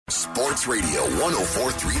Sports Radio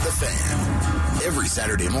 104.3 The Fan. Every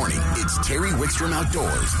Saturday morning, it's Terry Wickstrom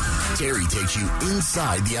Outdoors. Terry takes you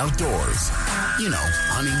inside the outdoors. You know,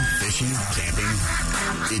 hunting, fishing, camping.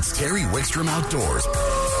 It's Terry Wickstrom Outdoors.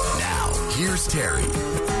 Now, here's Terry.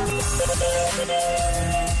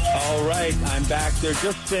 All right, I'm back. They're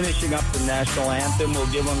just finishing up the national anthem. We'll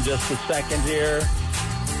give them just a second here.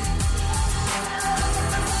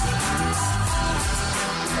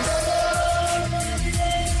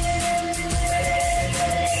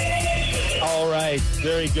 All right,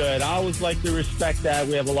 very good. I always like to respect that.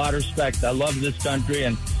 We have a lot of respect. I love this country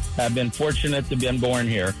and have been fortunate to have been born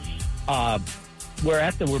here.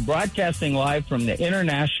 We're broadcasting live from the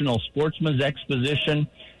International Sportsman's Exposition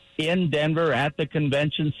in Denver at the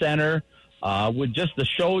Convention Center. With just the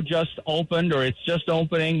show just opened, or it's just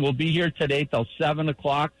opening. We'll be here today till 7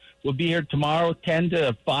 o'clock. We'll be here tomorrow 10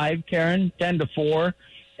 to 5, Karen, 10 to 4.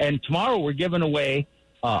 And tomorrow we're giving away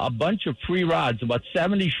a bunch of free rods. About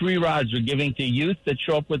 70 free rods we're giving to youth that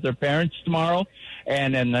show up with their parents tomorrow.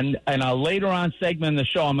 And then a later on segment in the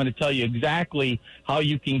show, I'm going to tell you exactly how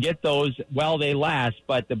you can get those while they last.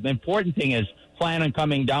 But the important thing is plan on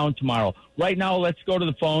coming down tomorrow. Right now, let's go to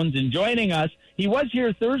the phones. And joining us, he was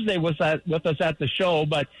here Thursday with us at the show,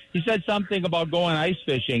 but he said something about going ice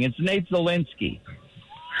fishing. It's Nate Zielinski.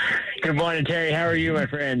 Good morning, Terry. How are you, my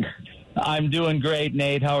friend? I'm doing great,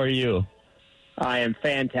 Nate. How are you? I am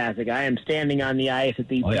fantastic. I am standing on the ice at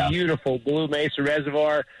the beautiful Blue Mesa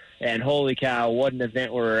Reservoir, and holy cow, what an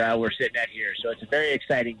event we're sitting at here. So it's a very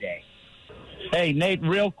exciting day. Hey, Nate,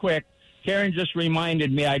 real quick, Karen just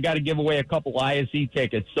reminded me I got to give away a couple ISE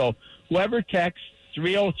tickets. So whoever texts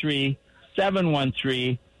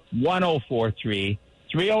 303-713-1043,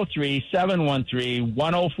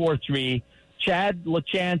 303-713-1043, Chad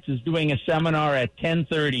LaChance is doing a seminar at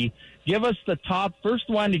 10:30. Give us the first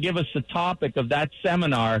one to give us the topic of that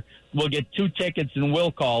seminar. We'll get 2 tickets and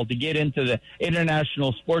will call to get into the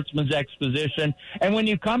International Sportsman's Exposition. And when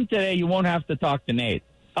you come today, you won't have to talk to Nate.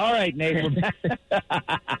 All right, Nate. We're back.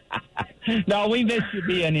 No, we miss you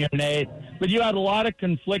being here, Nate. But you had a lot of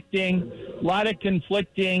conflicting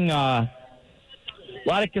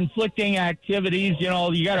activities. You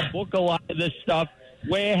know, you got to book a lot of this stuff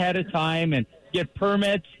way ahead of time and get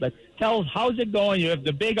permits. But tell us, how's it going? You have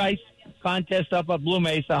the big ice contest up at Blue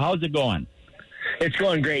Mesa. How's it going? It's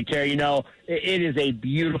going great, Terry. You know, it is a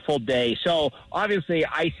beautiful day. So, obviously,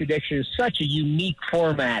 Ice Addiction is such a unique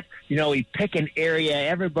format. You know, we pick an area.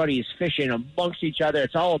 Everybody is fishing amongst each other.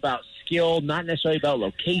 It's all about skill, not necessarily about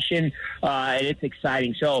location, and it's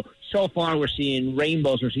exciting. So far, we're seeing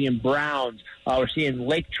rainbows. We're seeing browns. We're seeing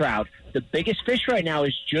lake trout. The biggest fish right now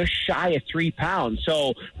is just shy of 3 pounds.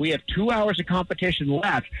 So we have 2 hours of competition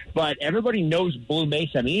left, but everybody knows Blue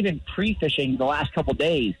Mesa. I mean, even pre-fishing the last couple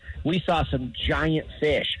days, we saw some giant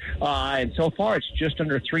fish. And so far, it's just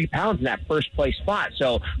under 3 pounds in that first place spot.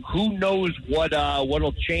 So who knows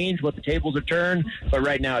what'll change, what the tables are turned, but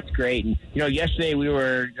right now it's great. And, you know, yesterday we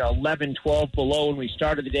were 11, 12 below when we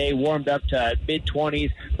started the day, warmed up to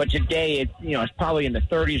mid-20s, but today it's probably in the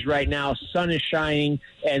 30s right now. Sun is shining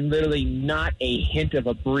and literally not a hint of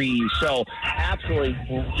a breeze. So absolutely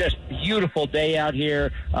just beautiful day out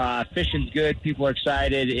here. Fishing's good. People are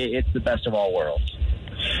excited. It's the best of all worlds.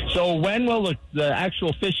 So when will the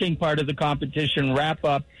actual fishing part of the competition wrap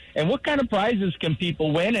up? And what kind of prizes can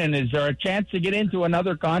people win? And is there a chance to get into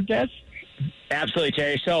another contest? Absolutely,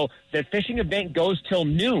 Terry. So the fishing event goes till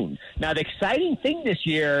noon. Now, the exciting thing this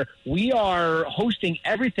year, we are hosting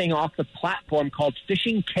everything off the platform called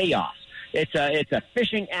Fishing Chaos. It's a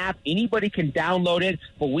fishing app. Anybody can download it,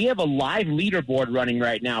 but we have a live leaderboard running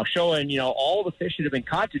right now showing, all the fish that have been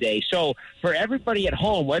caught today. So for everybody at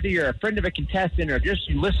home, whether you're a friend of a contestant or just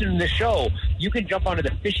you listen to the show, you can jump onto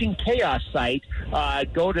the Fishing Chaos site,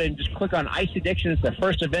 go to and just click on Ice Addiction. It's the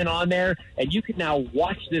first event on there, and you can now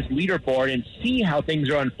watch this leaderboard and see how things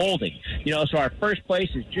are unfolding. So our first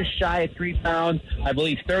place is just shy of 3 pounds. I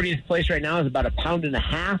believe 30th place right now is about 1.5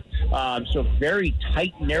 pounds. So very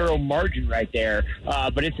tight, narrow margin right there,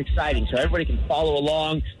 but it's exciting, so everybody can follow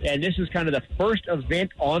along. And this is kind of the first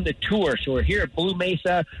event on the tour. So we're here at Blue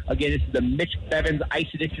Mesa. Again, this is the Mitch Bevins Ice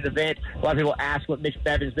Addiction event. A lot of people ask what Mitch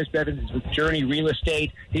Bevins. Mitch Bevins is with Journey Real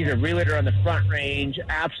Estate. He's a realtor on the Front Range.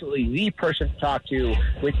 Absolutely the person to talk to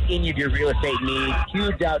with any of your real estate needs.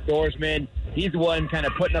 Huge outdoorsman. He's the one kind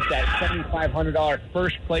of putting up that $7,500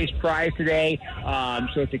 first place prize today.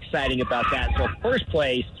 So it's exciting about that. So first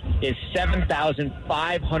place is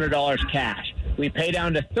 $7,500 cash. We pay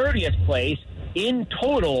down to 30th place. In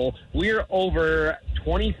total, we're over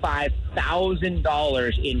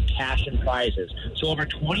 $25,000 in cash and prizes. So over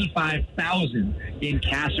 $25,000 in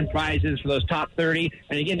cash and prizes for those top 30.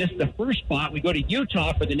 And again, this is the first spot. We go to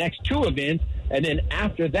Utah for the next 2 events. And then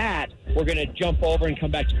after that, we're going to jump over and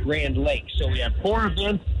come back to Grand Lake. So we have 4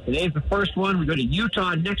 events. Today's the first one. We go to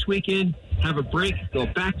Utah next weekend, have a break, go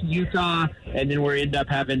back to Utah, and then we'll end up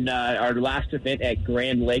having our last event at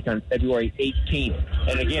Grand Lake on February 18th.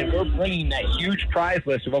 And again, we're bringing that huge prize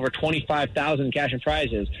list of over $25,000 cash and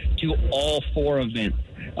prizes to all 4 events.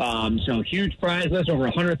 So huge prize list, over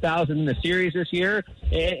 $100,000 in the series this year,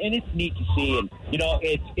 and it's neat to see. And you know,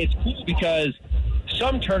 it's cool because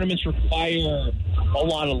some tournaments require a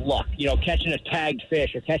lot of luck, you know, catching a tagged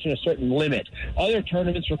fish or catching a certain limit. Other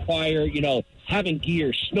tournaments require, you know, having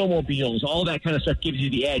gear, snowmobiles, all that kind of stuff gives you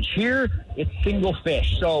the edge. Here, it's single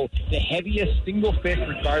fish, so the heaviest single fish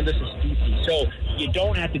regardless of species. So you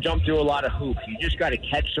don't have to jump through a lot of hoops. You just got to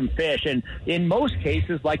catch some fish. And in most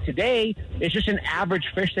cases, like today, it's just an average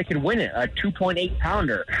fish that can win it, a 2.8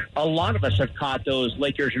 pounder. A lot of us have caught those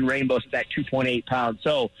Lakers and rainbows at that 2.8 pound.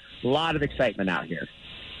 So a lot of excitement out here.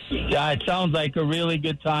 Yeah, it sounds like a really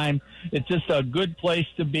good time. It's just a good place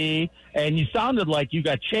to be. And you sounded like you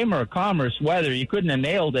got Chamber of Commerce weather. You couldn't have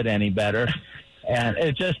nailed it any better. And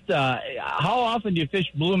it's just, how often do you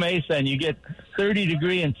fish Blue Mesa and you get 30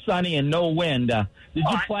 degree and sunny and no wind? Did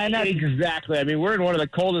you plan that? Exactly. I mean, we're in one of the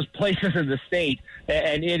coldest places in the state,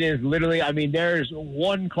 and it is literally, I mean, there's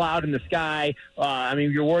one cloud in the sky. I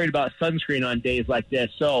mean, you're worried about sunscreen on days like this.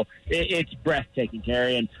 So it's breathtaking,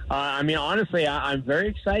 Terry. And, I mean, honestly, I'm very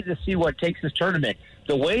excited to see what takes this tournament.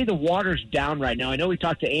 The way the water's down right now, I know we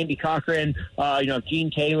talked to Andy Cochran, Gene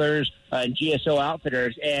Taylor's and GSO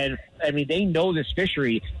Outfitters, and, I mean, they know this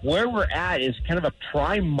fishery. Where we're at is kind of a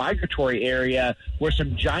prime migratory area where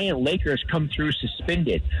some giant Lakers come through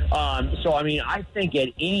suspended. So, I mean, I think at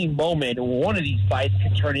any moment, one of these bites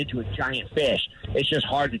could turn into a giant fish. It's just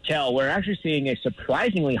hard to tell. We're actually seeing a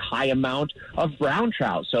surprisingly high amount of brown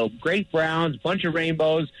trout. So great browns, bunch of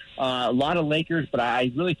rainbows, a lot of Lakers, but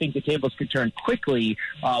I really think the tables could turn quickly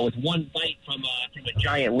with one bite from a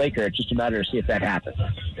giant Laker. It's just a matter of see if that happens.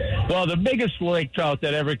 Well, the biggest lake trout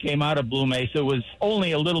that ever came out of Blue Mesa was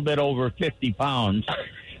only a little bit over 50 pounds.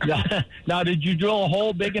 Now, did you drill a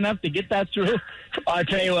hole big enough to get that through? I'll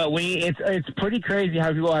tell you what, it's pretty crazy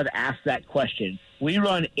how people have asked that question. We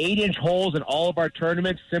run 8-inch holes in all of our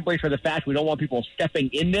tournaments simply for the fact we don't want people stepping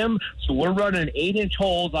in them. So we're running 8-inch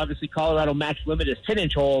holes. Obviously, Colorado max limit is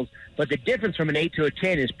 10-inch holes, but the difference from an 8 to a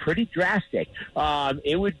 10 is pretty drastic.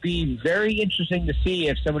 It would be very interesting to see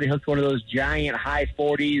if somebody hooked one of those giant high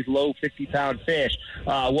 40s, low 50-pound fish,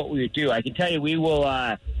 what we would do. I can tell you we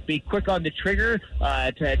will be quick on the trigger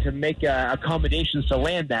to make accommodations to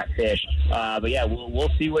land that fish. But yeah,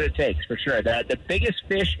 we'll see what it takes for sure. The biggest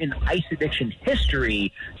fish in ice addiction history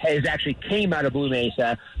has actually came out of Blue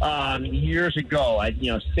Mesa years ago,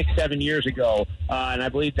 6-7 years ago, and I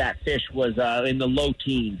believe that fish was in the low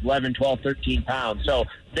teens, 11, 12, 13 pounds. So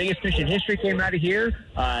biggest fish in history came out of here.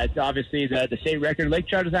 Obviously, the state record lake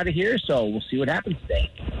trout is out of here, so we'll see what happens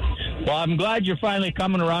today. Well, I'm glad you're finally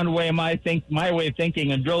coming around to my way of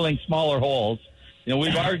thinking and drilling smaller holes. You know,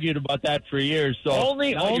 we've argued about that for years. So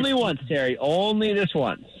only once, Terry. Only this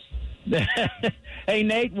once. Hey,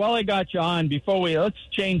 Nate, while I got you on, let's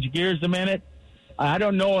change gears a minute. I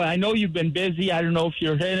don't know. I know you've been busy. I don't know if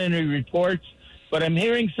you're hearing any reports, but I'm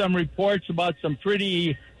hearing some reports about some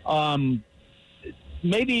pretty,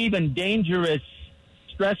 maybe even dangerous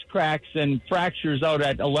stress cracks and fractures out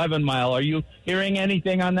at 11 Mile. Are you hearing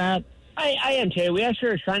anything on that? I am, Terry. We actually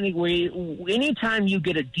are trying to. Anytime you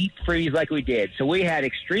get a deep freeze like we did, so we had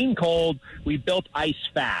extreme cold, we built ice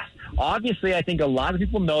fast. Obviously, I think a lot of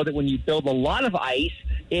people know that when you build a lot of ice,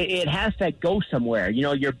 it has to go somewhere. You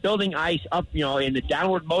know, you're building ice up, in the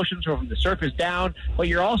downward motion, so from the surface down, but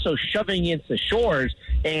you're also shoving against the shores.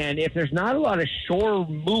 And if there's not a lot of shore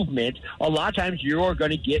movement, a lot of times you're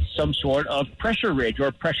going to get some sort of pressure ridge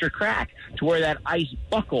or pressure crack to where that ice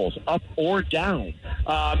buckles up or down.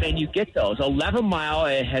 And you get those. 11 Mile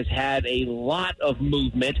has had a lot of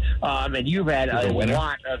movement, and you've had a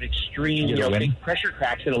lot of extreme, big pressure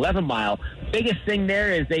cracks at 11 Mile. Biggest thing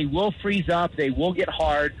there is they will freeze up. They will get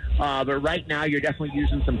hard. But right now you're definitely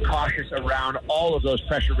using some caution around all of those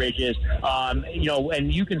pressure ridges.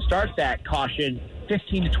 And you can start that caution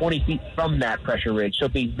 15 to 20 feet from that pressure ridge, so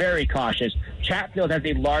be very cautious. Chatfield has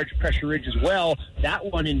a large pressure ridge as well. That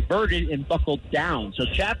one inverted and buckled down. So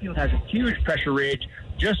Chatfield has a huge pressure ridge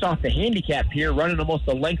just off the handicap pier, running almost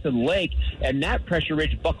the length of the lake, and that pressure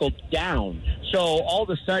ridge buckled down. So all of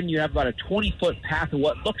a sudden, you have about a 20-foot path of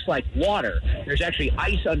what looks like water. There's actually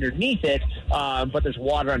ice underneath it, but there's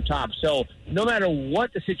water on top. So no matter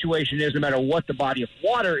what the situation is, no matter what the body of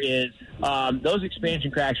water is, those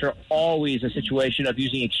expansion cracks are always a situation of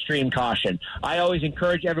using extreme caution. I always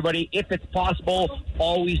encourage everybody, if it's possible,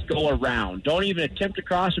 always go around. Don't even attempt to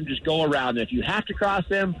cross them, just go around them. If you have to cross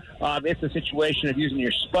them, it's a situation of using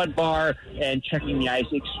your spud bar and checking the ice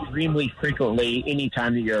extremely frequently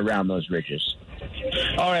anytime that you're around those ridges.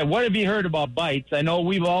 All right, what have you heard about bites? I know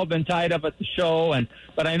we've all been tied up at the show,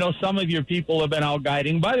 but I know some of your people have been out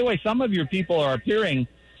guiding. By the way, some of your people are appearing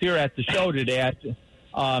here at the show today.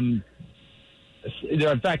 In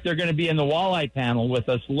fact, they're going to be in the walleye panel with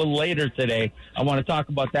us a little later today. I want to talk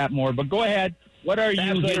about that more, but go ahead. What are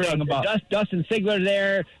you hearing about? Dustin Sigler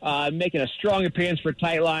there, making a strong appearance for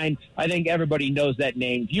Tightline. I think everybody knows that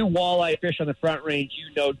name. If you walleye fish on the Front Range,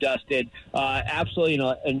 you know Dustin. Absolutely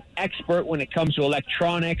an expert when it comes to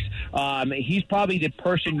electronics. He's probably the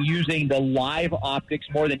person using the live optics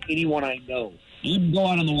more than anyone I know. You can go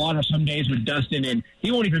out on the water some days with Dustin, and he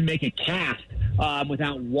won't even make a cast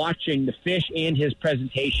without watching the fish and his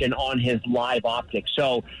presentation on his live optics.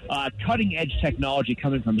 So cutting-edge technology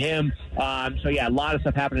coming from him. So, yeah, a lot of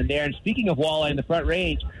stuff happening there. And speaking of walleye in the Front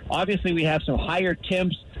Range, obviously we have some higher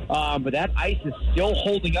temps, but that ice is still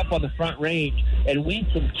holding up on the Front Range, and we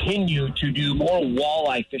continue to do more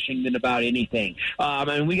walleye fishing than about anything.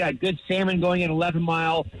 And we got good salmon going in 11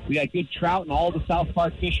 Mile. We got good trout in all the South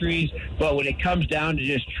Park fisheries. But when it comes down to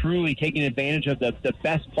just truly taking advantage of the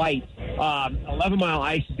best bites, 11 Mile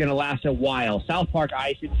ice is going to last a while. South Park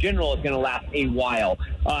ice in general is going to last a while.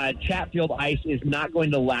 Chatfield ice is not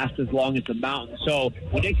going to last as long as the mountain. So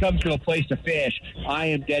when it comes to a place to fish, I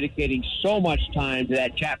am dedicating so much time to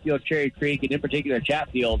that Chatfield, Cherry Creek, and in particular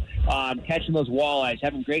Chatfield, catching those walleyes,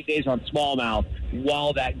 having great days on smallmouth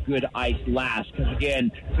while that good ice lasts. Because,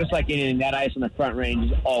 again, just like anything, that ice on the Front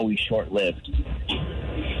Range is always short-lived.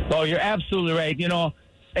 Oh, you're absolutely right. You know,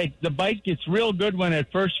 the bite gets real good when it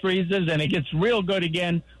first freezes, and it gets real good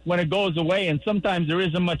again when it goes away. And sometimes there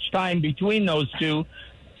isn't much time between those two,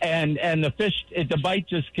 and the bite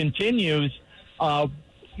just continues.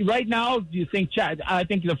 Right now, do you think? I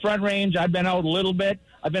think the Front Range. I've been out a little bit.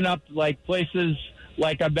 I've been up like places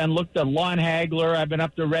like I've been looked at Lawn Haggler. I've been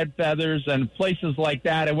up to Red Feathers and places like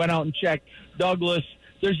that. I went out and checked Douglas.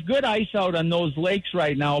 There's good ice out on those lakes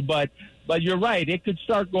right now, but you're right. It could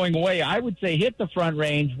start going away. I would say hit the Front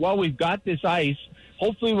Range while we've got this ice.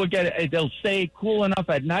 Hopefully it'll stay cool enough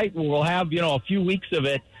at night where we'll have, a few weeks of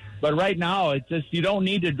it. But right now, it's just you don't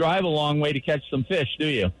need to drive a long way to catch some fish, do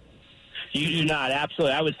you? You do not,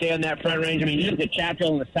 absolutely. I would stay on that Front Range. I mean, you look at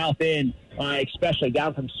Chatfield in the south end, especially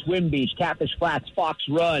down from Swim Beach, Catfish Flats, Fox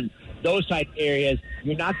Run, those type areas.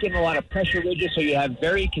 You're not getting a lot of pressure ridges, so you have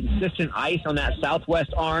very consistent ice on that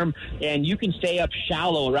southwest arm, and you can stay up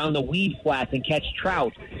shallow around the weed flats and catch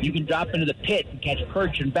trout. You can drop into the pit and catch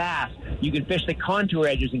perch and bass. You can fish the contour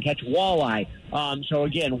edges and catch walleye. So,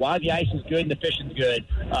 again, while the ice is good and the fishing's good,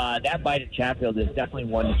 that bite at Chatfield is definitely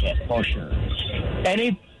one to get, for sure.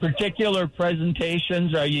 Any particular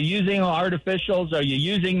presentations? Are you using artificials? Are you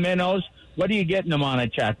using minnows? What are you getting them on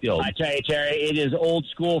at Chatfield? I tell you, Terry, it is old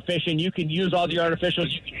school fishing. You can use all the artificials.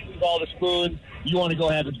 You can use all the spoons. You want to go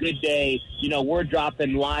have a good day. We're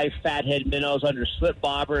dropping live fathead minnows under slip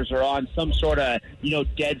bobbers or on some sort of,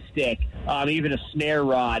 dead stick, even a snare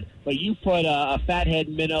rod. But you put a fathead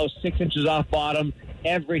minnow 6 inches off bottom,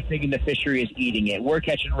 everything in the fishery is eating it. We're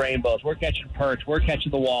catching rainbows. We're catching perch. We're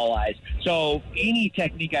catching the walleyes. So any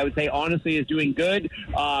technique, I would say, honestly, is doing good.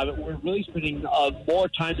 We're really spending more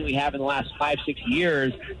time than we have in the last 5-6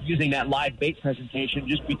 years using that live bait presentation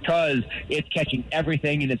just because it's catching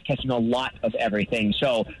everything and it's catching a lot of everything.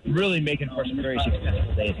 So really making for some very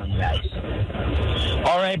successful days on the ice.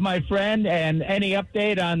 All right, my friend. And any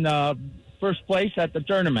update on first place at the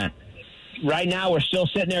tournament? Right now, we're still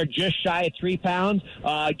sitting there just shy of 3 pounds.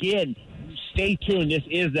 Again, stay tuned. This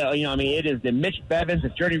is it is the Mitch Bevins, the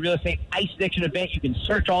Journey Real Estate Ice Addiction event. You can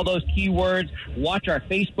search all those keywords, watch our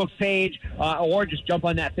Facebook page, or just jump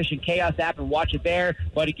on that Fishing Chaos app and watch it there.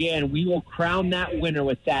 But again, we will crown that winner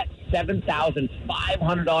with that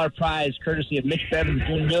 $7,500 prize courtesy of Mitch Bevins,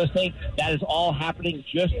 Journey Real Estate. That is all happening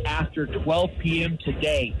just after 12 p.m.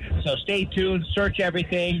 today. So stay tuned, search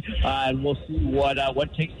everything, and we'll see what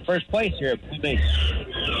takes first place here at Blue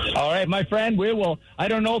Mesa. All right, my friend, we will. I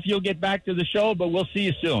don't know if you'll get back to the show, but we'll see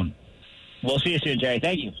you soon. We'll see you soon, Jerry.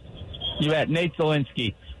 Thank you. You bet. Nate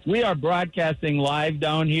Zielinski. We are broadcasting live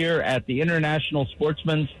down here at the International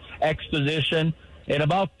Sportsman's Exposition In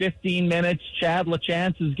about 15 minutes, Chad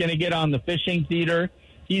LaChance is going to get on the Fishing Theater.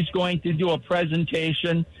 He's going to do a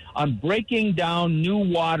presentation on breaking down new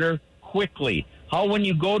water quickly. How when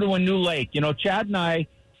you go to a new lake, Chad and I,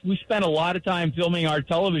 we spent a lot of time filming our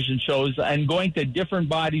television shows and going to different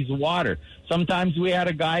bodies of water. Sometimes we had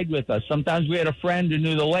a guide with us. Sometimes we had a friend who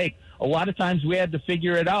knew the lake. A lot of times we had to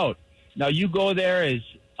figure it out. Now, you go there as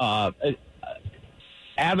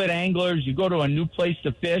avid anglers, you go to a new place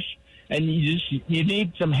to fish, and you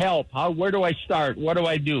need some help. Where do I start? What do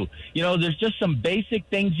I do? There's just some basic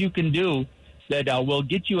things you can do that will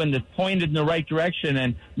get you pointed in the right direction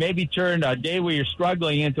and maybe turn a day where you're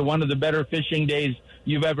struggling into one of the better fishing days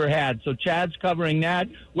you've ever had. So Chad's covering that.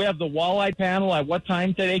 We have the walleye panel at what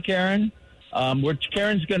time today, Karen?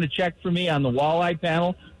 Karen's going to check for me on the walleye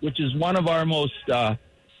panel, which is one of our most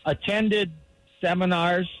attended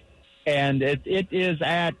seminars, and it is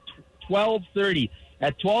at 12:30.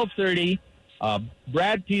 At 12:30,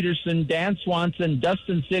 Brad Peterson, Dan Swanson,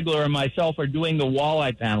 Dustin Sigler, and myself are doing the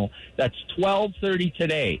walleye panel. That's 12:30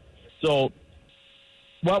 today. So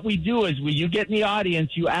what we do is you get in the audience,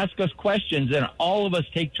 you ask us questions, and all of us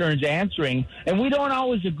take turns answering. And we don't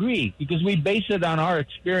always agree because we base it on our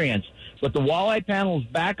experience. But the walleye panel is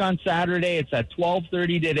back on Saturday. It's at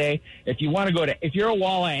 12:30 today. If you're a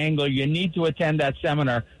walleye angler, you need to attend that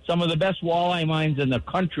seminar. Some of the best walleye minds in the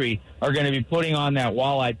country are going to be putting on that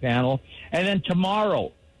walleye panel. And then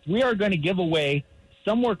tomorrow, we are going to give away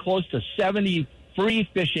somewhere close to 70 free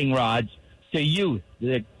fishing rods to youth,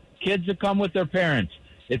 the kids that come with their parents.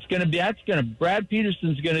 Brad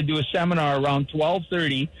Peterson's going to do a seminar around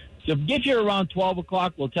 12:30. So get here around 12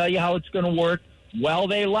 o'clock. We'll tell you how it's going to work while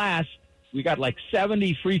they last. We got like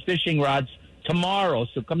 70 free fishing rods tomorrow,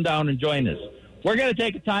 so come down and join us. We're going to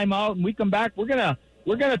take a time out, and we come back. We're going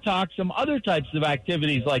to talk some other types of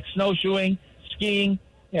activities like snowshoeing, skiing,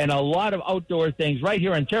 and a lot of outdoor things right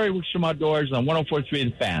here on Terry Wickstrom Outdoors on 104.3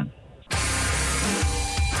 The Fan.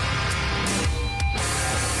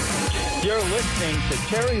 You're listening to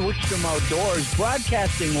Terry Wickstrom Outdoors,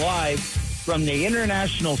 broadcasting live from the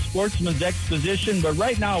International Sportsman's Exposition. But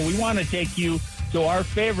right now, we want to take you to our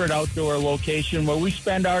favorite outdoor location where we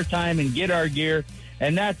spend our time and get our gear,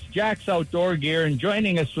 and that's Jack's Outdoor Gear. And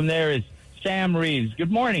joining us from there is Sam Reeves.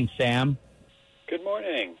 Good morning, Sam. Good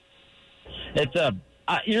morning.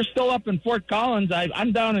 You're still up in Fort Collins.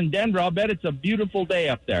 I'm down in Denver. I'll bet it's a beautiful day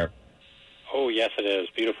up there. Oh, yes, it is.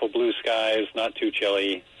 Beautiful blue skies, not too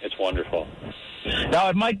chilly. It's wonderful. Now,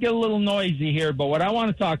 it might get a little noisy here, but what I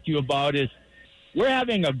want to talk to you about is we're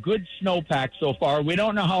having a good snowpack so far. We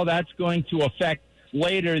don't know how that's going to affect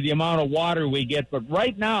later the amount of water we get, but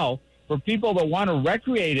right now, for people that want to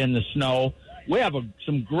recreate in the snow, we have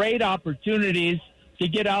some great opportunities to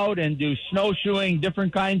get out and do snowshoeing,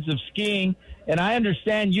 different kinds of skiing, and I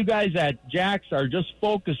understand you guys at Jack's are just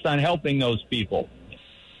focused on helping those people.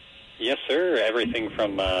 Yes, sir. Everything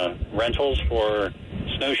from rentals for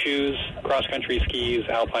snowshoes, cross-country skis,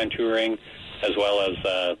 alpine touring, as well as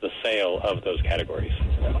the sale of those categories.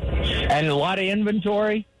 And a lot of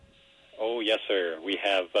inventory? Oh, yes, sir. We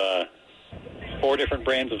have 4 different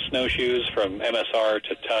brands of snowshoes from MSR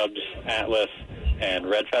to Tubbs, Atlas, and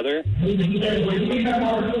Red Feather.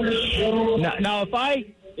 Now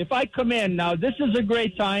if I come in, now this is a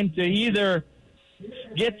great time to either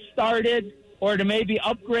get started or to maybe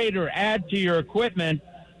upgrade or add to your equipment,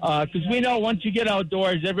 because we know once you get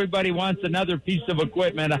outdoors, everybody wants another piece of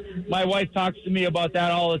equipment. My wife talks to me about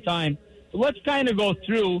that all the time. So let's kind of go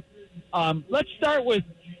through. Let's start with,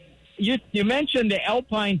 you mentioned the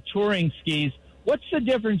alpine touring skis. What's the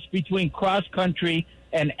difference between cross-country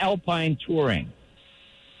and alpine touring?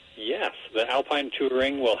 Yes, the alpine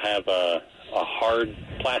touring will have a hard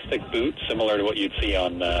plastic boot similar to what you'd see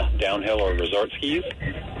on downhill or resort skis.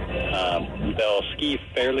 They'll ski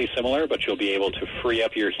fairly similar, but you'll be able to free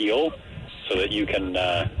up your heel so that you can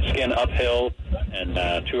skin uphill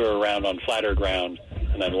and tour around on flatter ground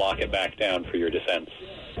and then lock it back down for your descents.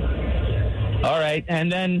 All right,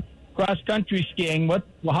 and then cross-country skiing,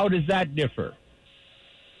 how does that differ?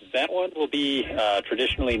 That one will be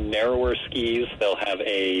traditionally narrower skis. They'll have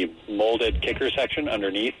a molded kicker section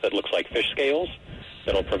underneath that looks like fish scales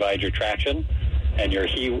that'll provide your traction, and your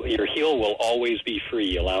heel will always be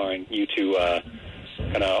free, allowing you to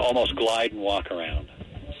kind of almost glide and walk around.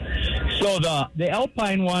 So the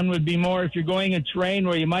alpine one would be more if you're going in terrain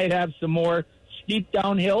where you might have some more steep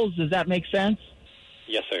down hills. Does that make sense?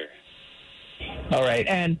 Yes, sir. All right,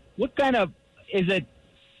 and what kind of, is it,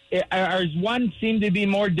 does one seem to be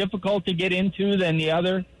more difficult to get into than the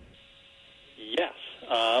other? Yes.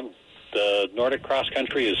 The Nordic cross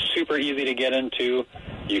country is super easy to get into.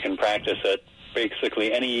 You can practice it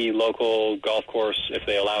basically any local golf course if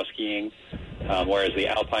they allow skiing, whereas the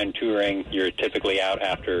Alpine Touring, you're typically out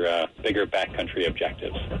after bigger backcountry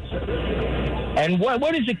objectives. And what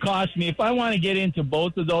does it cost me if I want to get into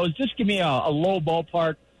both of those? Just give me a low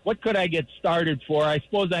ballpark. What could I get started for? I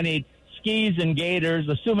suppose I need skis and gaiters,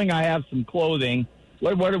 assuming I have some clothing.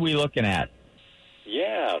 What are we looking at?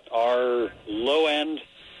 Yeah, our low-end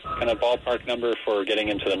kind of ballpark number for getting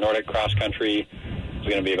into the Nordic cross country is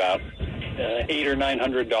going to be about $800 or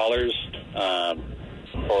 $900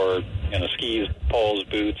 for skis, poles,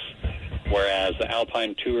 boots. Whereas the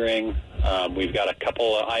Alpine Touring, we've got a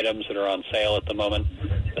couple of items that are on sale at the moment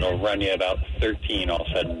that'll run you about $13 all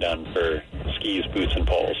said and done for skis, boots, and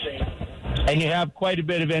poles. And you have quite a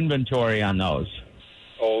bit of inventory on those.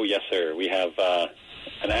 Oh, yes, sir. We have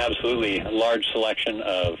an absolutely large selection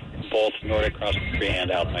of both Nordic cross country and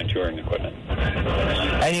Alpine Touring equipment.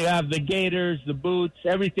 And you have the gaiters, the boots,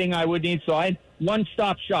 everything I would need. So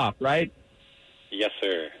one-stop shop, right? Yes,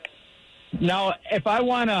 sir. Now, if I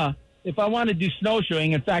want to do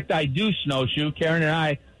snowshoeing, in fact, I do snowshoe. Karen and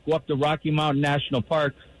I go up to Rocky Mountain National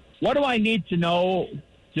Park. What do I need to know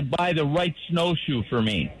to buy the right snowshoe for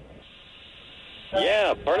me?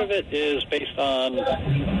 Yeah, part of it is based on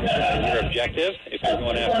your objective. If you're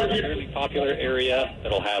going after a fairly popular area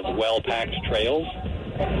that'll have well-packed trails,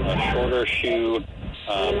 a shorter shoe,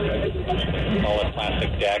 call it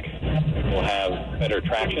plastic deck, will have better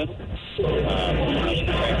traction.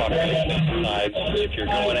 If you're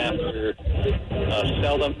going after a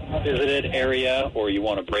seldom visited area or you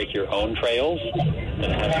want to break your own trails,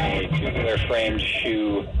 then having a tubular framed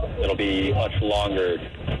shoe that'll be much longer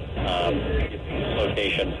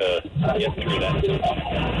location to get through that.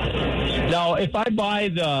 Now, if I buy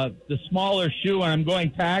the smaller shoe and I'm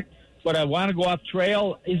going packed, but I want to go off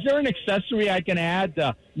trail, is there an accessory I can add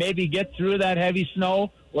to maybe get through that heavy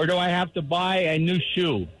snow, or do I have to buy a new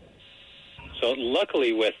shoe? So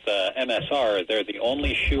luckily with MSR, they're the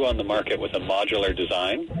only shoe on the market with a modular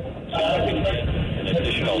design. So you can get an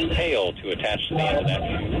additional tail to attach to the end of that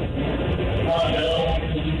shoe.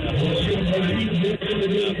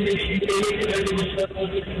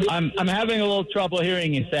 I'm having a little trouble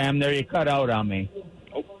hearing you, Sam. There, you cut out on me.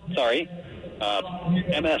 Oh, sorry.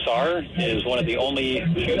 MSR is one of the only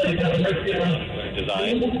shoes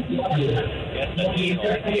designed. Get an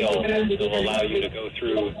additional tail that will allow you to go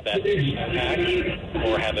through that pack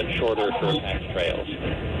or have it shorter for packed trails.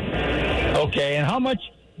 Okay, and how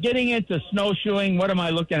much getting into snowshoeing, what am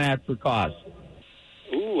I looking at for cost?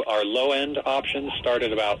 Ooh, our low-end options start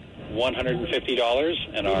at about $150,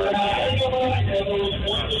 and our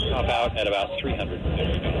top out at about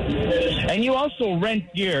 $350. And you also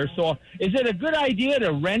rent gear, so is it a good idea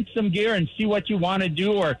to rent some gear and see what you want to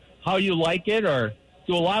do or how you like it, or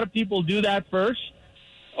do a lot of people do that first?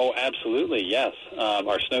 Oh, absolutely, yes.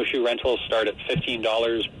 Our snowshoe rentals start at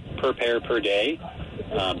 $15 per pair per day,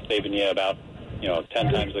 saving you about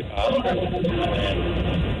 10 times the cost.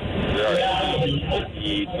 And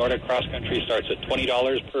the Nordic cross country starts at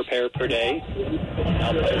 $20 per pair per day.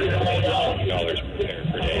 Alpine $20 per pair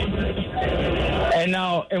per day.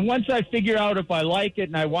 And once I figure out if I like it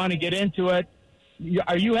and I want to get into it,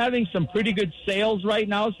 are you having some pretty good sales right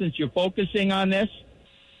now since you're focusing on this?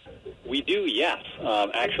 We do, yes.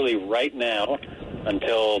 Actually, right now,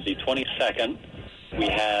 until the 22nd, we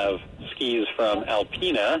have skis from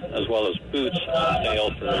Alpina as well as boots on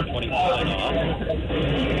sale for 20% off.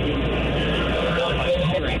 In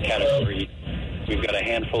the touring category, we've got a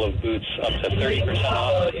handful of boots up to 30%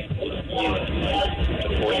 off, and skis to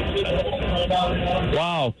 40% off.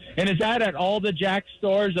 Wow. And is that at all the Jack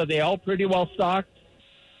stores? Are they all pretty well stocked?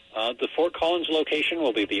 The Fort Collins location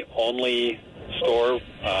will be the only store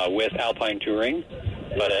with Alpine Touring,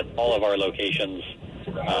 but at all of our locations,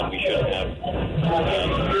 we should have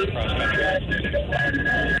cross-country.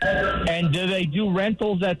 And do they do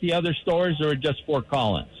rentals at the other stores or just Fort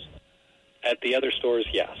Collins? At the other stores,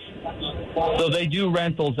 yes. So they do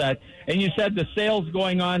rentals and you said the sale's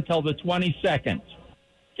going on till the 22nd.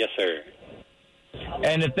 Yes, sir.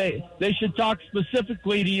 And if they should talk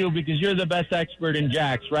specifically to you because you're the best expert in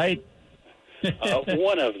jacks, right?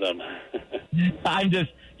 One of them. I'm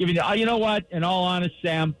just giving you know what? In all honesty,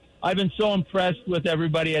 Sam, I've been so impressed with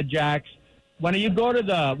everybody at Jack's. When you go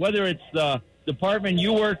to whether it's the department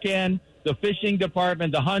you work in, the fishing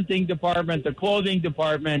department, the hunting department, the clothing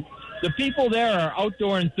department, the people there are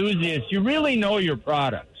outdoor enthusiasts. You really know your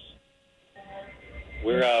products.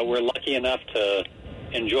 We're lucky enough to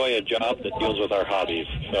enjoy a job that deals with our hobbies.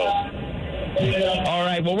 So. All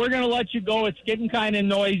right. Well, we're going to let you go. It's getting kind of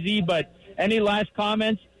noisy, but any last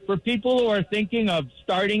comments for people who are thinking of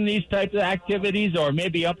starting these types of activities or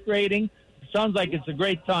maybe upgrading sounds like it's a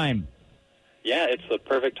great time. Yeah, it's the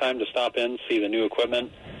perfect time to stop in, see the new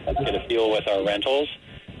equipment, get a feel with our rentals,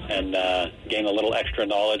 and gain a little extra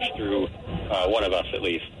knowledge through one of us at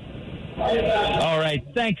least. All right.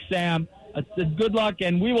 Thanks, Sam. Good luck,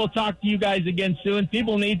 and we will talk to you guys again soon.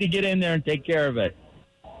 People need to get in there and take care of it.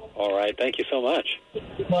 All right. Thank you so much.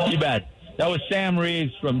 You bet. That was Sam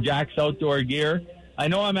Reeves from Jack's Outdoor Gear. I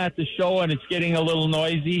know I'm at the show, and it's getting a little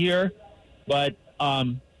noisy here, but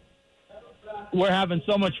we're having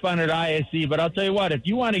so much fun at ISE. But I'll tell you what, if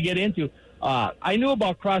you want to get into I knew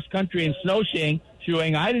about cross-country and snowshoeing.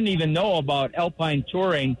 I didn't even know about alpine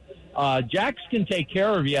touring. Jack's can take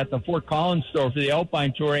care of you at the Fort Collins store for the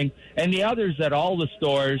alpine touring and the others at all the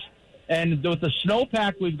stores. And with the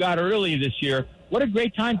snowpack we've got early this year, what a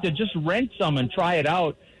great time to just rent some and try it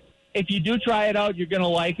out. If you do try it out, you're going to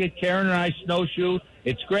like it. Karen and I snowshoe.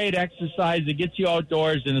 It's great exercise. It gets you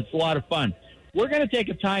outdoors, and it's a lot of fun. We're going to take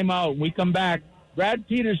a time out. When we come back, Brad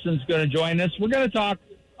Peterson's going to join us. We're going to talk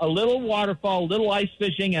a little waterfowl, a little ice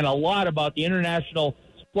fishing, and a lot about the International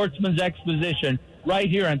Sportsman's Exposition right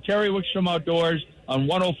here on Terry Wickstrom Outdoors on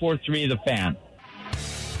 104.3 The Fan.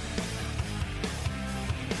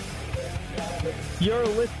 You're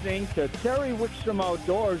listening to Terry Wickstrom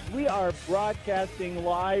Outdoors. We are broadcasting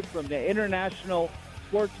live from the International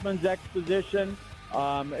Sportsman's Exposition.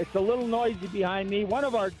 It's a little noisy behind me. One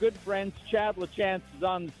of our good friends, Chad LaChance, is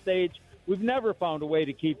on the stage. We've never found a way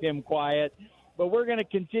to keep him quiet, but we're going to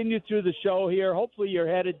continue through the show here. Hopefully you're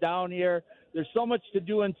headed down here. There's so much to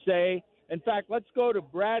do and say. In fact, let's go to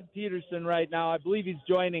Brad Peterson right now. I believe he's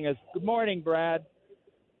joining us. Good morning, Brad.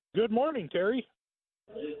 Good morning, Terry.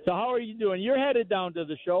 So how are you doing? You're headed down to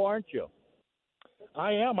the show, aren't you?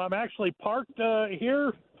 I am. I'm actually parked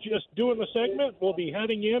here just doing the segment. We'll be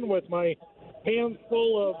heading in with my hands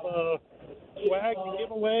full of swag to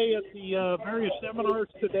give away at the various seminars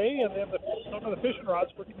today, and then some of the fishing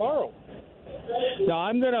rods for tomorrow. Now,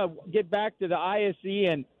 I'm going to get back to the ISE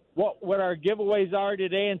and what our giveaways are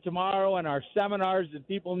today and tomorrow and our seminars that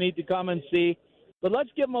people need to come and see. But let's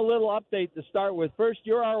give them a little update to start with. First,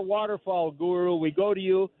 you're our waterfowl guru. We go to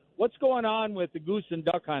you. What's going on with the goose and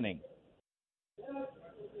duck hunting?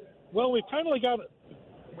 Well, we finally got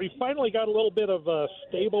a little bit of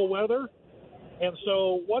stable weather. And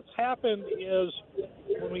so what's happened is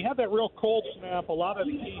when we had that real cold snap, a lot of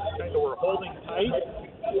the geese kind of were holding tight.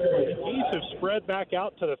 The geese have spread back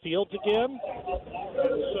out to the fields again.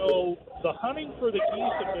 And so the hunting for the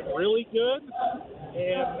geese has been really good.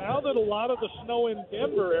 And now that a lot of the snow in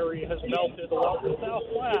Denver area has melted along the South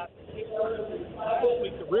Platte, last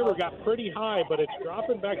week the river got pretty high, but it's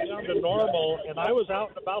dropping back down to normal. And I was out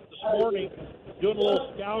and about this morning doing a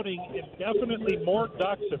little scouting, and definitely more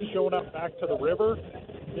ducks have shown up back to the river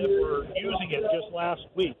than were using it just last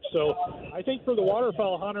week. So I think for the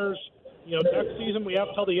waterfowl hunters, duck season we have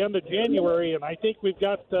till the end of January, and I think we've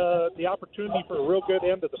got the opportunity for a real good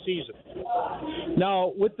end of the season.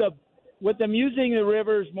 Now, with them using the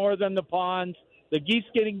rivers more than the ponds, the geese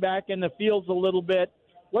getting back in the fields a little bit,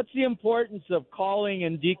 what's the importance of calling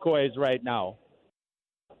and decoys right now?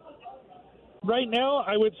 Right now,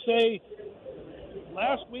 I would say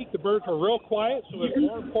last week the birds were real quiet, so it's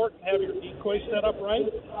more important to have your decoy set up right.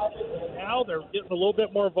 Now they're getting a little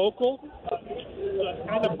bit more vocal. So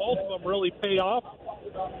kind of both of them really pay off.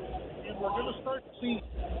 And we're going to start to see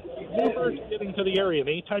new birds getting to the area. And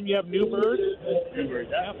anytime you have new birds,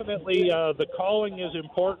 definitely the calling is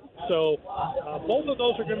important. So both of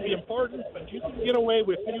those are going to be important, but you can get away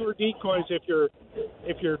with fewer decoys if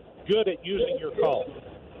you're good at using your call.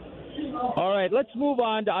 All right, let's move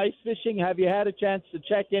on to ice fishing. Have you had a chance to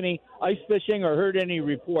check any ice fishing or heard any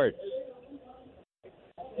reports?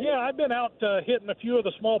 Yeah, I've been out hitting a few of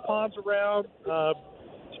the small ponds around.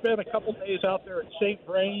 Spent a couple days out there at St.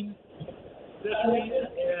 Vrain this week,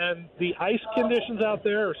 and the ice conditions out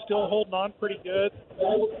there are still holding on pretty good.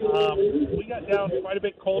 We got down quite a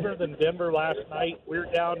bit colder than Denver last night. We were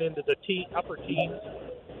down into the upper teens,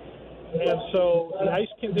 and so the ice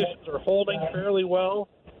conditions are holding fairly well.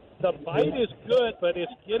 The bite is good, but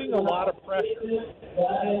it's getting a lot of pressure.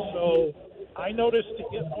 So I noticed to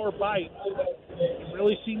get more bites, it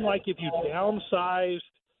really seemed like if you downsized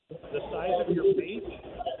the size of your bait,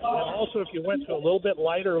 and also if you went to a little bit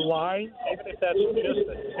lighter line, even if that's just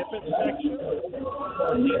a tippet section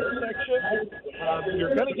or a leader section,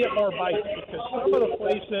 you're going to get more bites, because some of the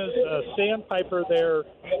places, Sandpiper there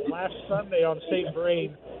last Sunday on St.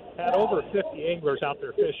 Vrain had over 50 anglers out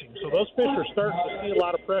there fishing. So those fish are starting to see a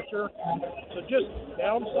lot of pressure. So just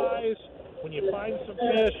downsize. When you find some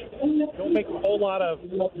fish, don't make a whole lot of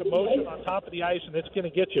commotion on top of the ice, and it's going to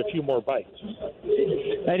get you a few more bites.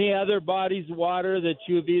 Any other bodies of water that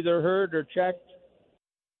you've either heard or checked?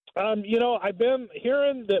 I've been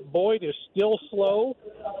hearing that Boyd is still slow,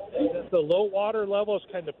 that the low water levels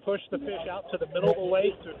kind of push the fish out to the middle of the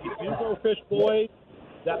lake. So if you do go fish Boyd,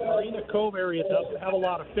 that Marina Cove area doesn't have a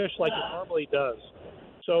lot of fish like it normally does.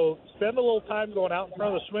 So spend a little time going out in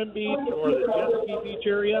front of the swim beach or the jet ski beach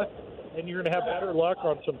area, and you're going to have better luck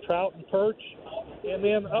on some trout and perch. And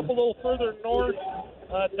then up a little further north,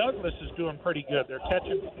 Douglas is doing pretty good. They're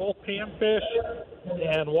catching both panfish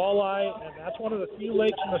and walleye, and that's one of the few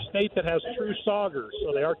lakes in the state that has true saugers.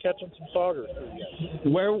 So they are catching some saugers.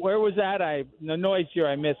 Where was that? The noise here,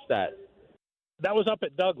 I missed that. That was up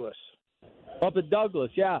at Douglas. Up at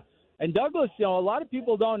Douglas, yeah. And Douglas, a lot of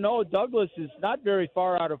people don't know Douglas is not very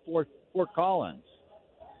far out of Fort Collins.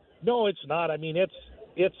 No, it's not. I mean,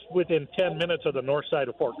 it's within 10 minutes of the north side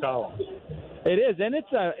of Fort Collins. It is, and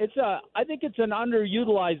I think it's an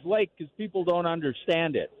underutilized lake because people don't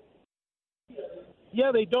understand it.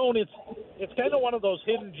 Yeah, they don't. It's kind of one of those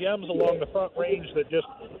hidden gems along the Front Range that just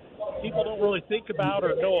people don't really think about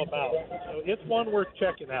or know about. So it's one worth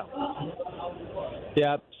checking out.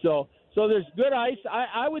 Yeah. So there's good ice.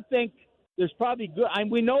 I would think there's probably good.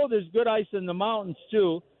 We know there's good ice in the mountains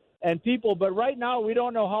too, and but right now we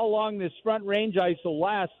don't know how long this Front Range ice will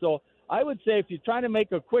last. So I would say if you're trying to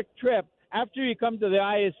make a quick trip, after you come to the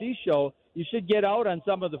ISE show, you should get out on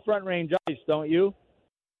some of the Front Range ice, don't you?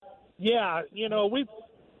 Yeah,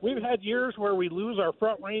 we've had years where we lose our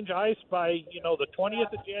Front Range ice by, the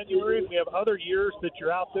 20th of January, and we have other years that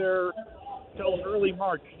you're out there till early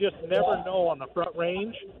March. You just never know on the Front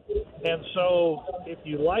Range. And so if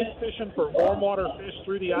you like fishing for warm water fish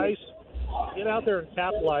through the ice, get out there and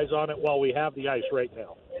capitalize on it while we have the ice right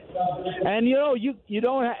now. And, you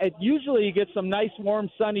don't usually you get some nice, warm,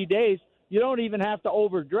 sunny days. You don't even have to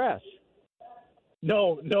overdress.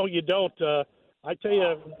 No, you don't. I tell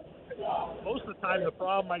you, most of the time the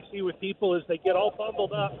problem I see with people is they get all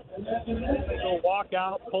bundled up and they go walk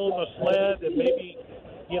out, pulling the sled, and maybe,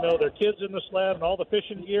 their kids in the sled and all the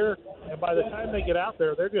fishing gear. And by the time they get out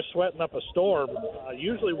there, they're just sweating up a storm.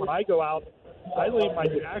 Usually when I go out, I leave my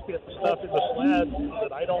jacket and stuff in the sled so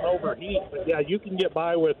that I don't overheat. But, yeah, you can get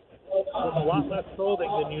by with a lot less clothing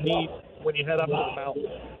than you need when you head up to the mountains.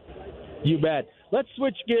 You bet. Let's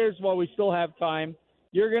switch gears while we still have time.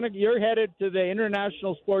 You're headed to the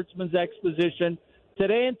International Sportsman's Exposition.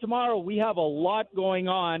 Today and tomorrow we have a lot going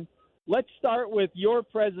on. Let's start with your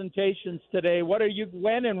presentations today.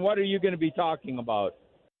 When and what are you going to be talking about?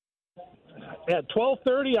 At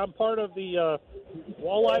 12:30, I'm part of the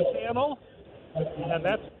walleye panel, and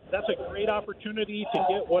that's a great opportunity to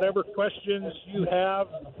get whatever questions you have,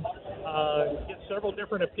 get several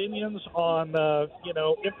different opinions on,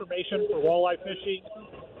 information for walleye fishing.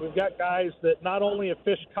 We've got guys that not only have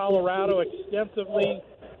fished Colorado extensively,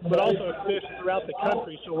 but also have fished throughout the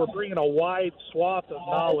country. So we're bringing a wide swath of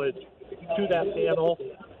knowledge to that panel.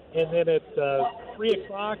 And then at 3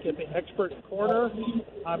 o'clock at the Expert Corner,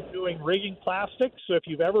 I'm doing rigging plastics. So if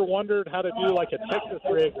you've ever wondered how to do like a Texas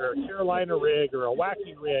rig or a Carolina rig or a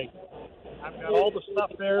wacky rig, I've got all the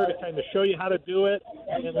stuff there to kind of show you how to do it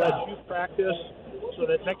and let you practice so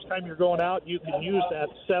that next time you're going out, you can use that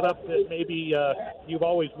setup that maybe you've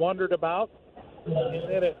always wondered about. And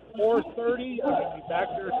then at 4:30, I'm going to be back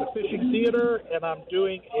there at the Fishing Theater, and I'm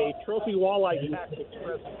doing a trophy walleye tactics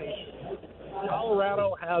presentation.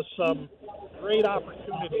 Colorado has some great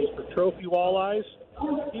opportunities for trophy walleyes.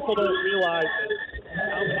 People don't realize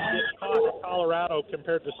how many get caught in Colorado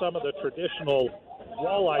compared to some of the traditional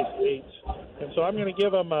walleye states. And so I'm going to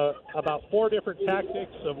give them about 4 different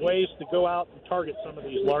tactics of ways to go out and target some of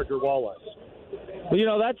these larger walleyes.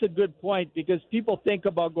 Well, that's a good point because people think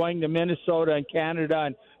about going to Minnesota and Canada,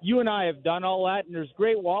 and you and I have done all that, and there's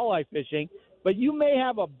great walleye fishing, but you may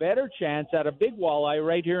have a better chance at a big walleye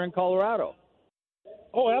right here in Colorado.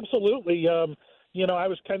 Oh, absolutely. I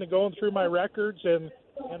was kind of going through my records, and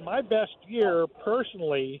my best year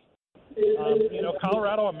personally,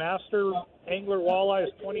 Colorado, a master angler walleye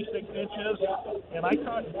is 26 inches, and I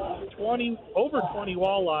caught over 20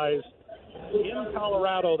 walleyes in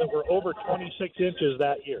Colorado that were over 26 inches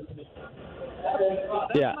that year.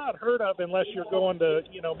 That's not heard of unless you're going to,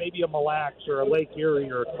 maybe a Mille Lacs or a Lake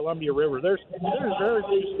Erie or a Columbia River. There's very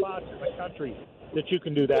few spots in the country that you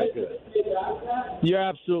can do that good. You're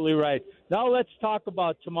absolutely right. Now let's talk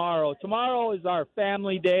about tomorrow. Tomorrow is our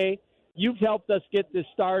family day. You've helped us get this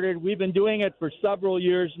started. We've been doing it for several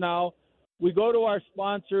years now. We go to our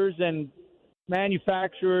sponsors and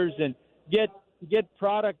manufacturers and get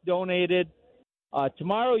product donated.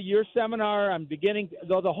 Tomorrow, your seminar,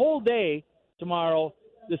 the whole day tomorrow,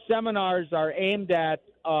 the seminars are aimed at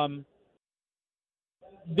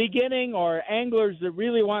beginning or anglers that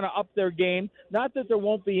really want to up their game. Not that there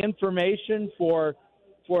won't be information for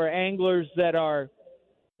anglers that are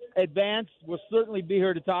advanced. We'll certainly be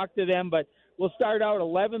here to talk to them, but we'll start out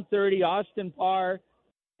 11:30. Austin Parr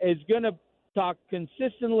is going to talk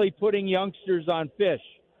consistently putting youngsters on fish.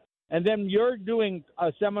 And then you're doing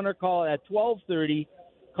a seminar call at 12:30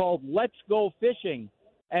 called Let's Go Fishing.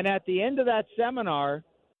 And at the end of that seminar,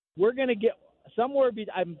 we're going to get somewhere.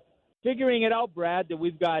 I'm figuring it out, Brad, that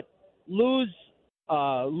we've got Lew's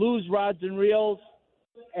rods and reels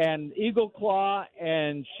and Eagle Claw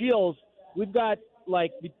and Shields. We've got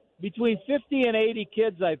like between 50 and 80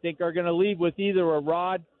 kids, I think, are going to leave with either a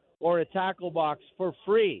rod or a tackle box for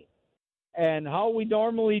free. And how we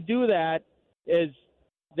normally do that is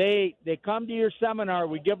they come to your seminar,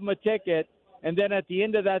 we give them a ticket, and then at the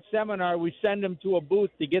end of that seminar, we send them to a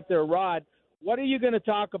booth to get their rod. What are you going to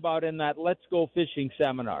talk about in that Let's Go Fishing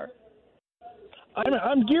seminar?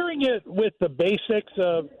 I'm gearing it with the basics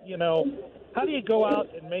of, how do you go out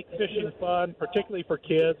and make fishing fun, particularly for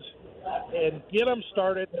kids, and get them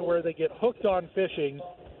started to where they get hooked on fishing.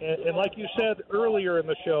 And like you said earlier in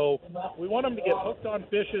the show, we want them to get hooked on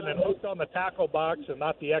fishing and hooked on the tackle box and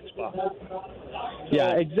not the X-Box.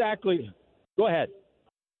 Yeah, exactly. Go ahead.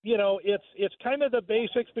 It's kind of the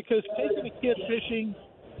basics, because taking a kid fishing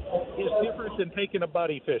is different than taking a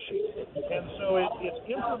buddy fishing. And so it's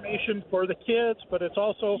information for the kids, but it's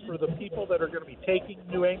also for the people that are going to be taking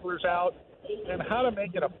new anglers out, and how to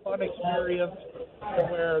make it a fun experience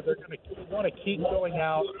where they're going to want to keep going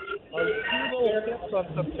out. A few little tips on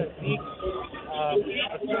some techniques,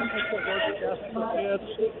 techniques that work best for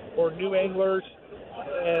kids or new anglers.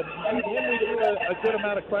 And then we do a good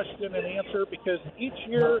amount of question and answer, because each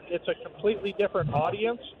year it's a completely different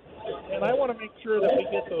audience. And I want to make sure that we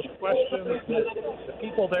get those questions that the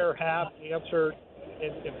people there have answered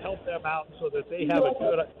and can help them out so that they have a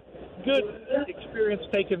good experience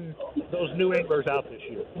taking those new anglers out this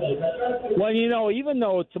year. Well, even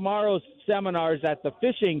though tomorrow's seminars at the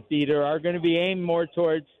Fishing Theater are going to be aimed more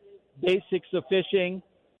towards basics of fishing,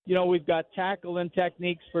 we've got Tackle and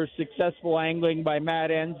Techniques for Successful Angling by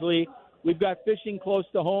Matt Ensley. We've got Fishing Close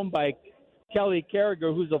to Home by Kelly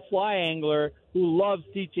Carragher, who's a fly angler who loves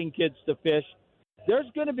teaching kids to fish. There's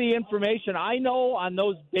going to be information. I know on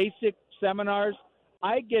those basic seminars,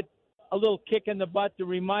 I get a little kick in the butt to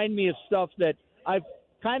remind me of stuff that I've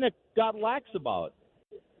kind of got lax about.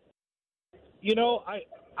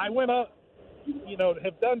 I went up,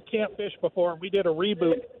 have done Camp Fish before, and we did a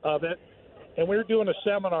reboot of it, and we were doing a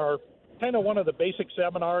seminar, kind of one of the basic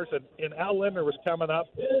seminars, and Al Lindner was coming up,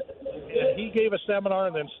 and he gave a seminar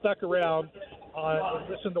and then stuck around and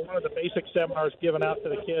listened to one of the basic seminars given out to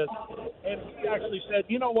the kids. And he actually said,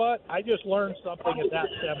 you know what, I just learned something at that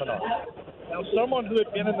seminar. Now, someone who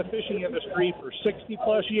had been in the fishing industry for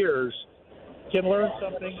 60-plus years can learn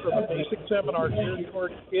something from a basic seminar geared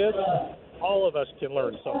towards kids. All of us can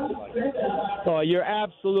learn something like that. Oh, you're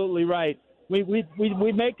absolutely right. We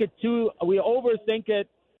make it we overthink it,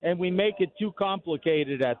 and we make it too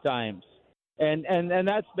complicated at times, and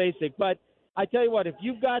that's basic. But I tell you what, if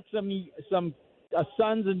you've got some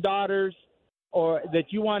sons and daughters, or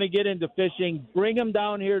that you want to get into fishing, bring them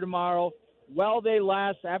down here tomorrow. While they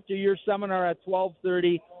last, after your seminar at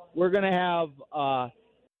 12:30, we're going to have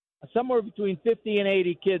somewhere between 50 and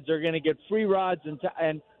 80 kids are going to get free rods, and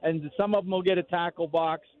some of them will get a tackle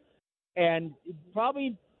box, and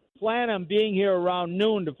probably plan on being here around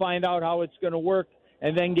noon to find out how it's going to work,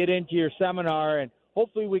 and then get into your seminar, and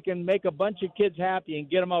hopefully we can make a bunch of kids happy and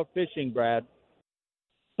get them out fishing, Brad.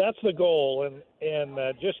 That's the goal, and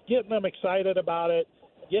just getting them excited about it,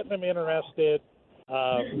 getting them interested,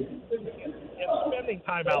 and spending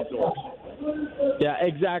time outdoors. Yeah,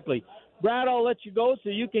 exactly. Brad, I'll let you go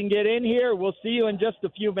so you can get in here. We'll see you in just a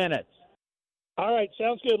few minutes. All right,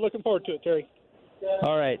 sounds good. Looking forward to it, Terry.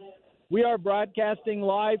 All right. We are broadcasting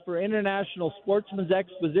live for International Sportsman's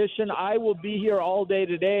Exposition. I will be here all day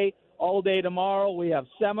today, all day tomorrow. We have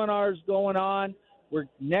seminars going on.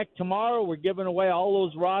 Tomorrow we're giving away all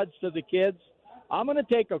those rods to the kids. I'm going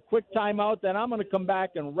to take a quick time out, then I'm going to come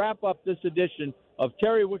back and wrap up this edition of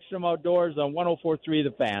Terry Wickstrom Outdoors on 104.3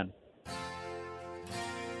 The Fan.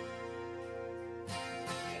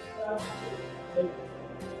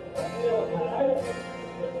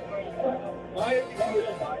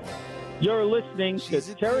 You're listening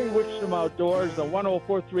to Terry Wickstrom Outdoors on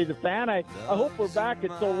 104.3 The Fan. I hope we're back.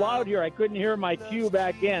 It's so loud here, I couldn't hear my cue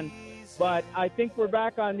back in. But I think we're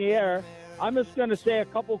back on the air. I'm just going to say a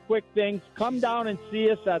couple quick things. Come down and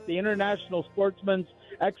see us at the International Sportsman's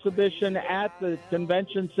Exhibition at the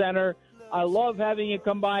Convention Center. I love having you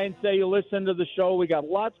come by and say you listen to the show. We got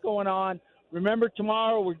lots going on. remember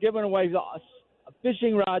tomorrow we're giving away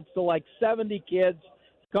fishing rods to like 70 kids.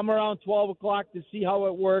 Come around 12 o'clock to see how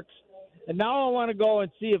it works. And now I want to go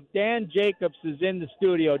and see if Dan Jacobs is in the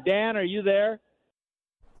studio. Dan, are you there?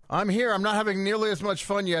 I'm here. I'm not having nearly as much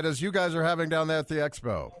fun yet as you guys are having down there at the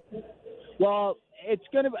Expo. Well, it's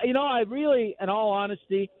going to, I really, in all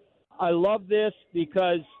honesty, I love this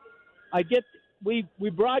because we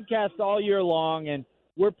broadcast all year long and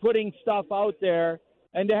we're putting stuff out there.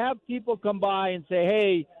 And to have people come by and say,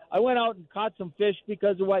 hey, I went out and caught some fish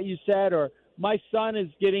because of what you said, or my son is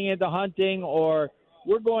getting into hunting, or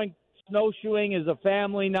we're going snowshoeing as a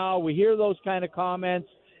family now. We hear those kind of comments,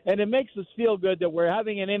 and it makes us feel good that we're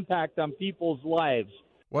having an impact on people's lives.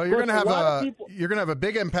 Well, you're going to have a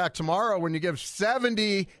big impact tomorrow when you give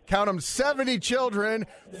 70 children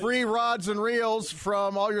free rods and reels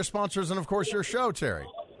from all your sponsors and, of course, your show, Terry.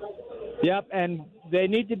 Yep, and they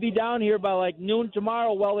need to be down here by like noon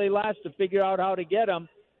tomorrow while they last to figure out how to get them.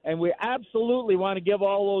 And we absolutely want to give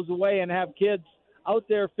all those away and have kids out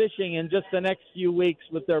there fishing in just the next few weeks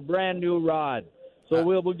with their brand-new rod. So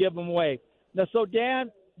we'll give them away. Now, so,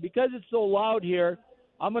 Dan, because it's so loud here,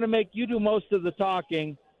 I'm going to make you do most of the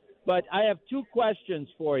talking, but I have two questions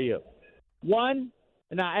for you. One,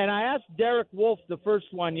 and I asked Derek Wolf the first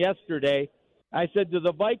one yesterday. I said, do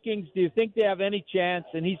the Vikings, do you think they have any chance?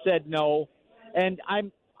 And he said no. And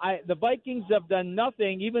the Vikings have done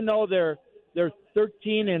nothing, even though they're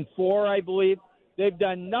 13-4, I believe. They've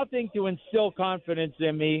done nothing to instill confidence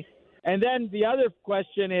in me. And then the other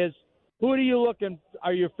question is, who do you look and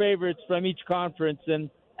are your favorites from each conference and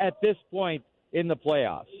at this point in the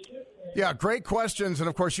playoffs? Yeah, great questions. And,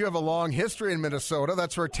 of course, you have a long history in Minnesota.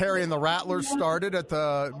 That's where Terry and the Rattlers started at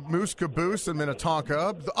the Moose Caboose in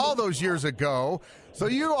Minnetonka all those years ago. So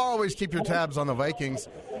you always keep your tabs on the Vikings.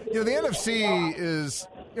 The NFC is,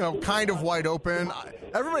 kind of wide open.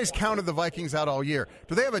 Everybody's counted the Vikings out all year.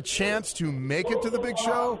 Do they have a chance to make it to the big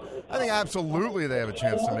show? I think absolutely they have a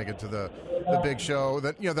chance to make it to the big show.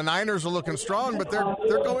 That the Niners are looking strong, but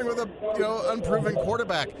they're going with a unproven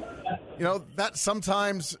quarterback. That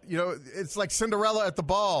sometimes, it's like Cinderella at the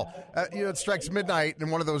ball. It strikes midnight in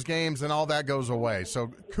one of those games and all that goes away. So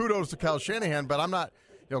kudos to Kyle Shanahan, but I'm not,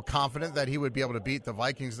 confident that he would be able to beat the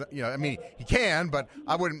Vikings. He can, but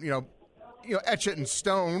I wouldn't, etch it in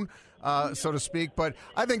stone, so to speak. But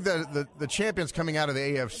I think the champions coming out of the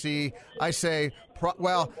AFC, I say,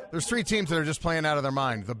 there's three teams that are just playing out of their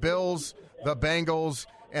mind. The Bills, the Bengals,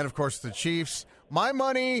 and, of course, the Chiefs. My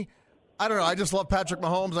money, I don't know. I just love Patrick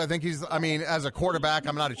Mahomes. I think as a quarterback,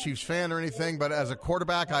 I'm not a Chiefs fan or anything, but as a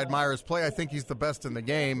quarterback, I admire his play. I think he's the best in the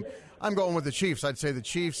game. I'm going with the Chiefs. I'd say the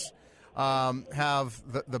Chiefs have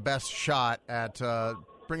the best shot at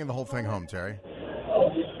bringing the whole thing home, Terry.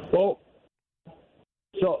 Well,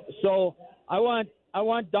 so I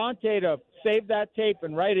want Dante to save that tape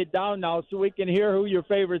and write it down now so we can hear who your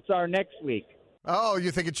favorites are next week. Oh,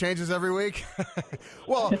 you think it changes every week?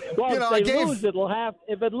 Well, if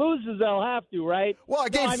it loses, they'll have to, right? Well, I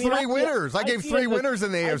gave three winners. I gave three winners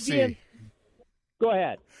in the AFC. Go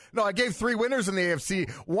ahead. No, I gave three winners in the AFC.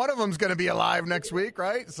 One of them's going to be alive next week,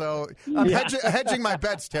 right? So I'm hedging my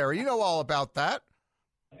bets, Terry. You know all about that.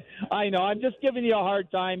 I know. I'm just giving you a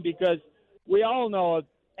hard time because we all know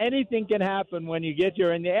anything can happen when you get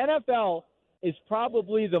here. And the NFL is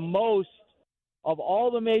probably the most of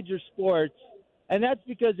all the major sports, and that's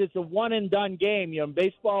because it's a one-and-done game.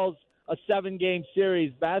 Baseball's a 7-game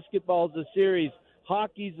series. Basketball's a series.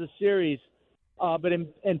 Hockey's a series. But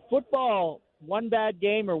in football, one bad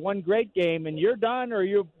game or one great game, and you're done or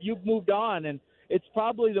you've moved on. And it's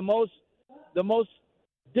probably the most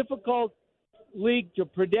difficult league to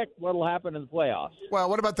predict what will happen in the playoffs. Well,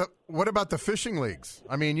 what about the fishing leagues?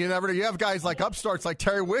 I mean, you have guys like upstarts like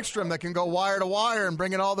Terry Wickstrom that can go wire to wire and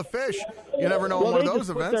bring in all the fish. You never know in one of those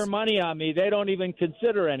events. They put their money on me. They don't even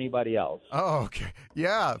consider anybody else. Oh, okay.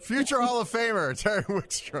 Yeah, future Hall of Famer Terry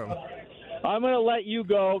Wickstrom. I'm going to let you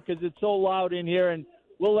go because it's so loud in here, and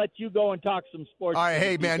we'll let you go and talk some sports. All right,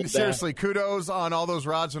 hey, man, seriously, kudos on all those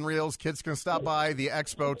rods and reels. Kids can stop by the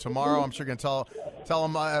expo tomorrow. I'm sure you're going to tell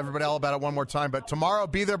them, everybody all about it one more time. But tomorrow,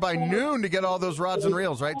 be there by noon to get all those rods and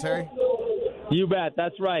reels, right, Terry? You bet.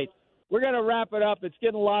 That's right. We're going to wrap it up. It's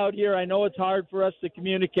getting loud here. I know it's hard for us to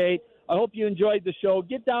communicate. I hope you enjoyed the show.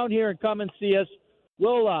 Get down here and come and see us.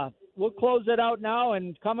 We'll close it out now,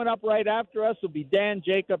 and coming up right after us will be Dan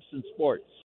Jacobs in sports.